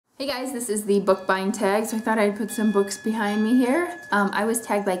Hey guys, this is the book buying tag, so I thought I'd put some books behind me here. I was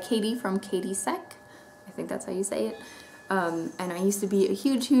tagged by Katie from Katie Sec. I think that's how you say it. And I used to be a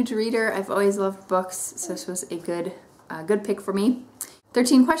huge reader. I've always loved books, so this was a good pick for me.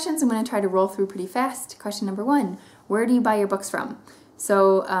 13 questions I'm going to try to roll through pretty fast. Question number 1, where do you buy your books from?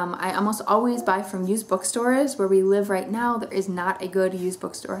 So I almost always buy from used bookstores. Where we live right now, there is not a good used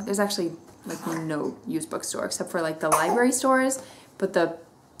bookstore. There's actually like no used bookstore except for like the library stores, but the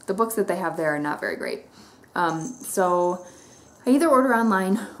books that they have there are not very great. So I either order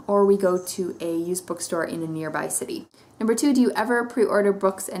online or we go to a used bookstore in a nearby city. Number 2, do you ever pre-order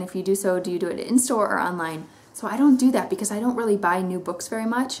books, and if you do so, do you do it in-store or online? So I don't do that because I don't really buy new books very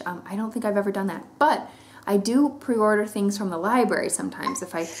much. I don't think I've ever done that, but I do pre-order things from the library sometimes.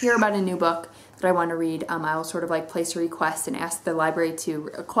 If I hear about a new book that I want to read, I'll sort of like place a request and ask the library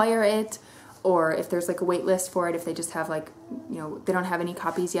to acquire it, or if there's like a wait list for it, if they just have like, you know, they don't have any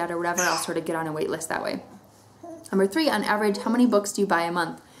copies yet or whatever, I'll sort of get on a wait list that way. Number 3, on average, how many books do you buy a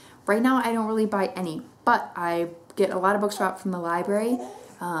month? Right now, I don't really buy any, but I get a lot of books from the library,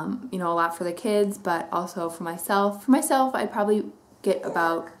 you know, a lot for the kids, but also for myself. For myself, I probably get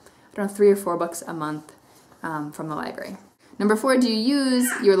about, I don't know, 3 or 4 books a month from the library. Number 4, do you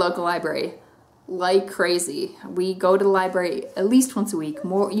use your local library? Like crazy. We go to the library at least once a week,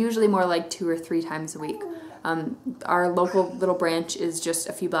 usually more like 2 or 3 times a week. Our local little branch is just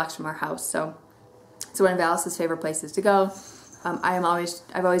a few blocks from our house, so it's one of Alice's favorite places to go. I've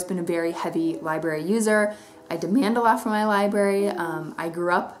always been a very heavy library user. I demand a lot from my library. I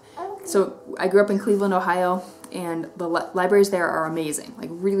grew up in Cleveland, Ohio, and the libraries there are amazing, like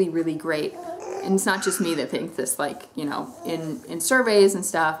really great. And it's not just me that thinks this, like, you know, in surveys and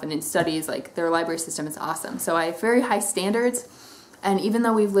stuff and in studies, like, their library system is awesome. So I have very high standards, and even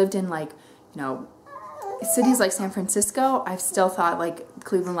though we've lived in, like, you know, cities like San Francisco, I've still thought, like,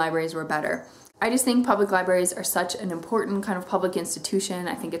 Cleveland libraries were better. I just think public libraries are such an important kind of public institution.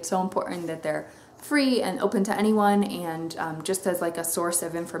 I think it's so important that they're free and open to anyone, and just as, like, a source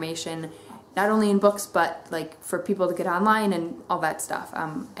of information, not only in books, but like for people to get online and all that stuff.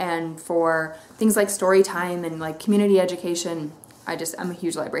 And for things like story time and like community education, I'm a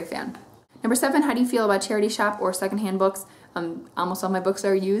huge library fan. Number 7, how do you feel about charity shop or secondhand books? Almost all my books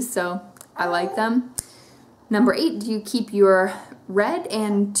are used, so I like them. Number 8, do you keep your read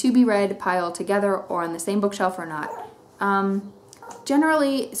and to be read pile together or on the same bookshelf or not?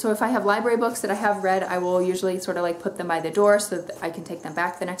 Generally, so if I have library books that I have read, I will usually sort of like put them by the door so that I can take them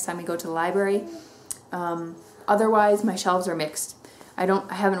back the next time we go to the library. Otherwise, my shelves are mixed. I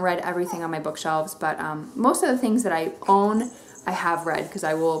haven't read everything on my bookshelves, but most of the things that I own, I have read because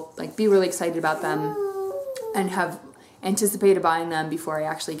I will like be really excited about them and have anticipated buying them before I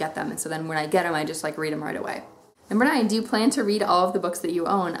actually get them. And so then when I get them, I just like read them right away. Number 9, do you plan to read all of the books that you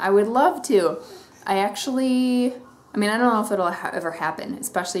own? I would love to. I mean, I don't know if it'll ever happen,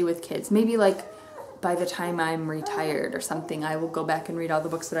 especially with kids. Maybe like by the time I'm retired or something, I will go back and read all the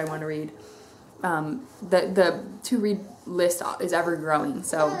books that I want to read. The to-read list is ever growing,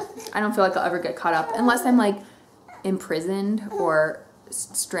 so I don't feel like I'll ever get caught up unless I'm like imprisoned or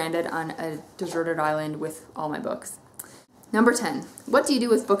stranded on a deserted island with all my books. Number 10, what do you do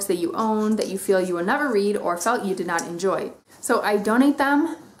with books that you own that you feel you will never read or felt you did not enjoy? So I donate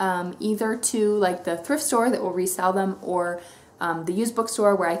them either to like the thrift store that will resell them, or the used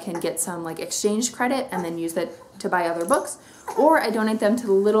bookstore where I can get some like exchange credit and then use that to buy other books, or I donate them to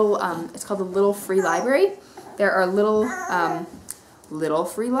the little, it's called the Little Free Library. There are little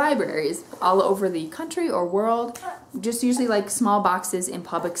free libraries all over the country or world, just usually like small boxes in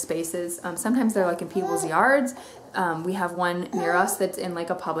public spaces. Sometimes they're like in people's yards. We have one near us that's in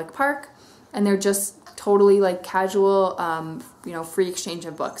like a public park, and they're just totally like casual, you know, free exchange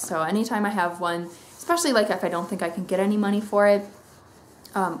of books. So anytime I have one, especially like if I don't think I can get any money for it,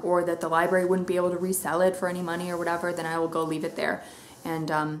 or that the library wouldn't be able to resell it for any money or whatever, then I will go leave it there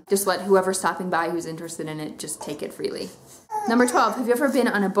and just let whoever's stopping by who's interested in it just take it freely. Number 12, have you ever been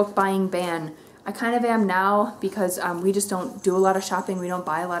on a book buying ban? I kind of am now because we just don't do a lot of shopping. We don't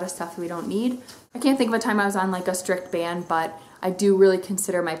buy a lot of stuff that we don't need. I can't think of a time I was on like a strict ban, but I do really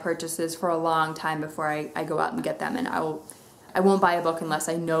consider my purchases for a long time before I go out and get them, and I won't buy a book unless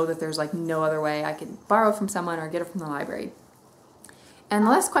I know that there's like no other way I can borrow from someone or get it from the library. And the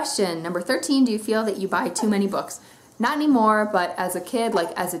last question, number 13, do you feel that you buy too many books? Not anymore, but as a kid,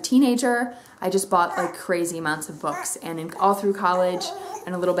 like as a teenager, I just bought like crazy amounts of books, and all through college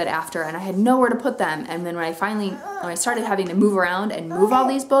and a little bit after, and I had nowhere to put them. And then when I started having to move around and move all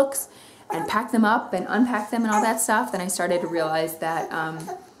these books and pack them up and unpack them and all that stuff, then I started to realize that,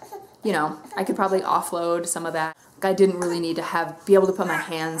 you know, I could probably offload some of that I didn't really need to be able to put my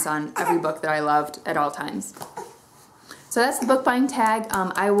hands on every book that I loved at all times. So that's the book buying tag.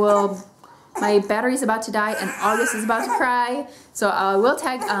 My battery's about to die and August is about to cry. So I will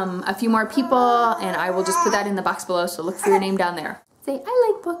tag a few more people, and I will just put that in the box below, so look for your name down there. Say,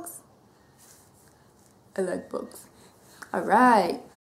 I like books. I like books. All right.